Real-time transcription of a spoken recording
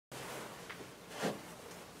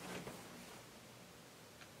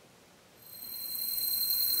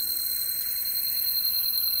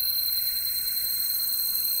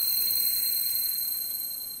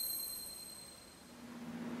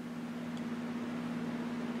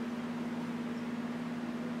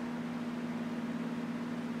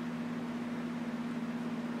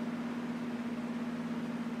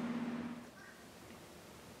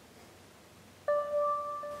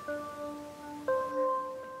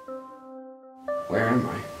Where am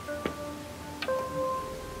I?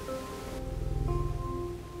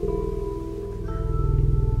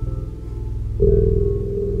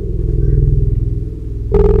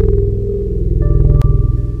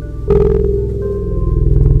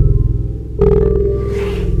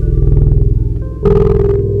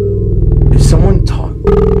 Is someone talking?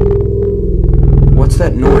 What's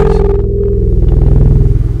that noise?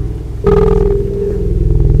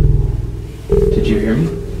 Did you hear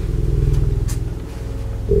me?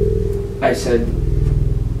 I said...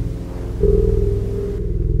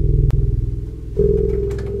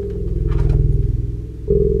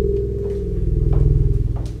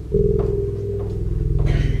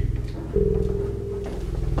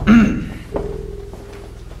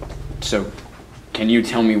 So, can you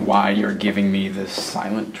tell me why you're giving me this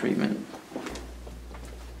silent treatment?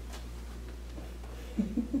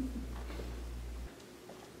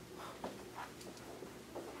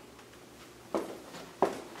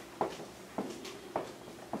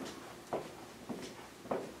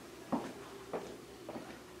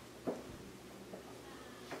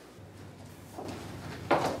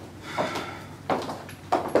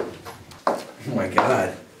 Oh my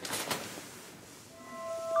God.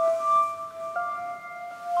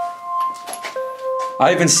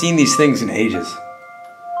 I haven't seen these things in ages.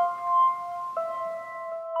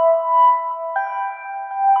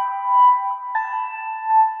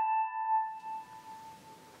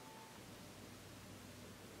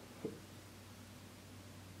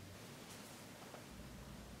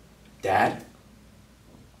 Dad?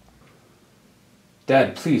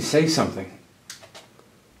 Dad, please say something.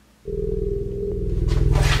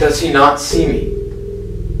 Does he not see me?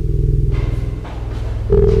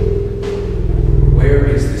 Where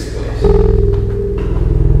is this place?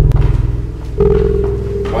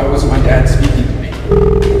 Why wasn't my dad speaking to me?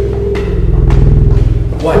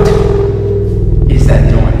 What is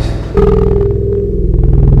that noise?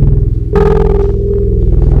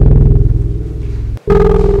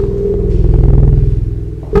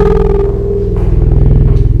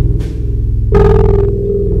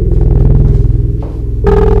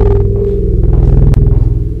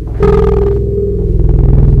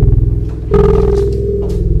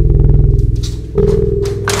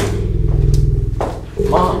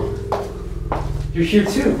 You're here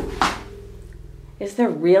too. Is there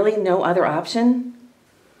really no other option?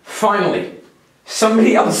 Finally,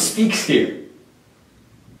 somebody else speaks here.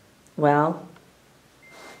 Well,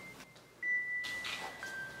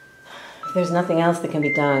 if there's nothing else that can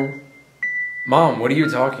be done. Mom, what are you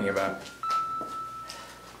talking about?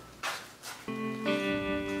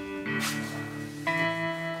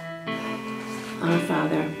 Our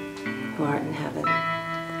Father, who art in heaven,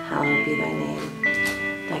 hallowed be thy name.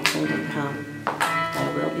 Thy kingdom come,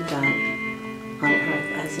 thy will be done, on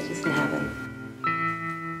earth as it is in heaven.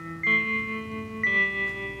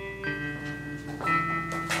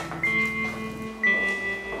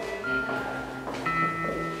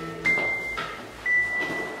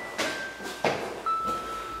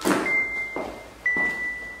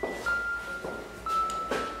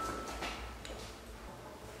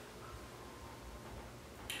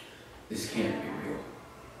 This can't be real.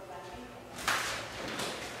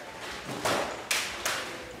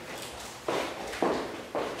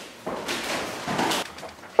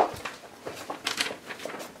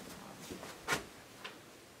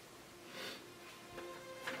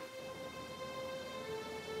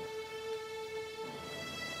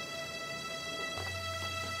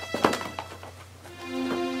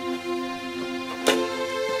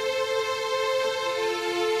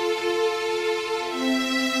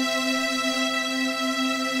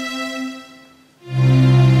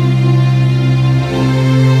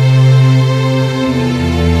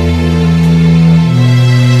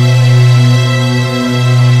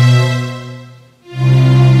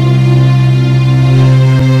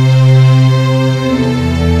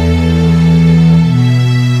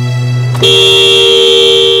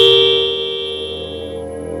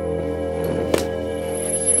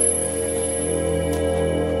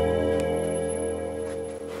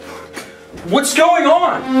 What's going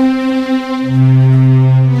on?